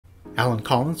Allen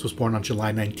Collins was born on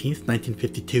July 19,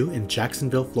 1952 in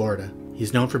Jacksonville, Florida.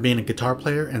 He's known for being a guitar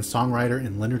player and songwriter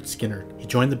in Lynyrd Skynyrd. He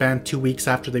joined the band 2 weeks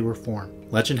after they were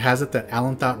formed. Legend has it that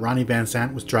Allen thought Ronnie Van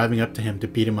Zant was driving up to him to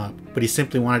beat him up, but he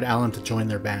simply wanted Allen to join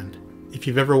their band. If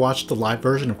you've ever watched the live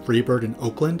version of Freebird in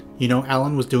Oakland, you know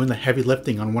Allen was doing the heavy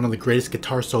lifting on one of the greatest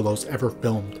guitar solos ever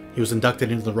filmed. He was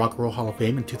inducted into the Rock and Roll Hall of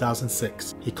Fame in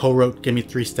 2006. He co-wrote Gimme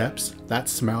 3 Steps, That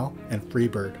Smell, and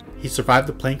Freebird. He survived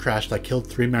the plane crash that killed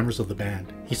 3 members of the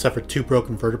band. He suffered 2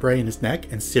 broken vertebrae in his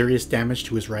neck and serious damage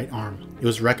to his right arm. It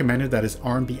was recommended that his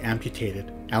arm be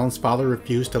amputated. Allen's father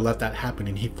refused to let that happen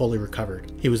and he fully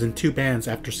recovered. He was in 2 bands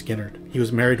after Skynyrd. He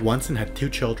was married once and had 2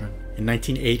 children. In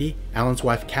 1980, Allen's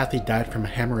wife Kathy died from a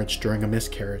hemorrhage during a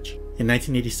miscarriage. In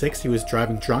 1986, he was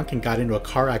driving drunk and got into a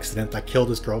car accident that killed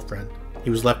his girlfriend.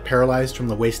 He was left paralyzed from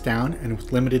the waist down and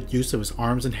with limited use of his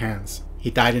arms and hands.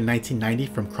 He died in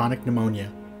 1990 from chronic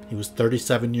pneumonia. He was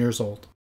 37 years old.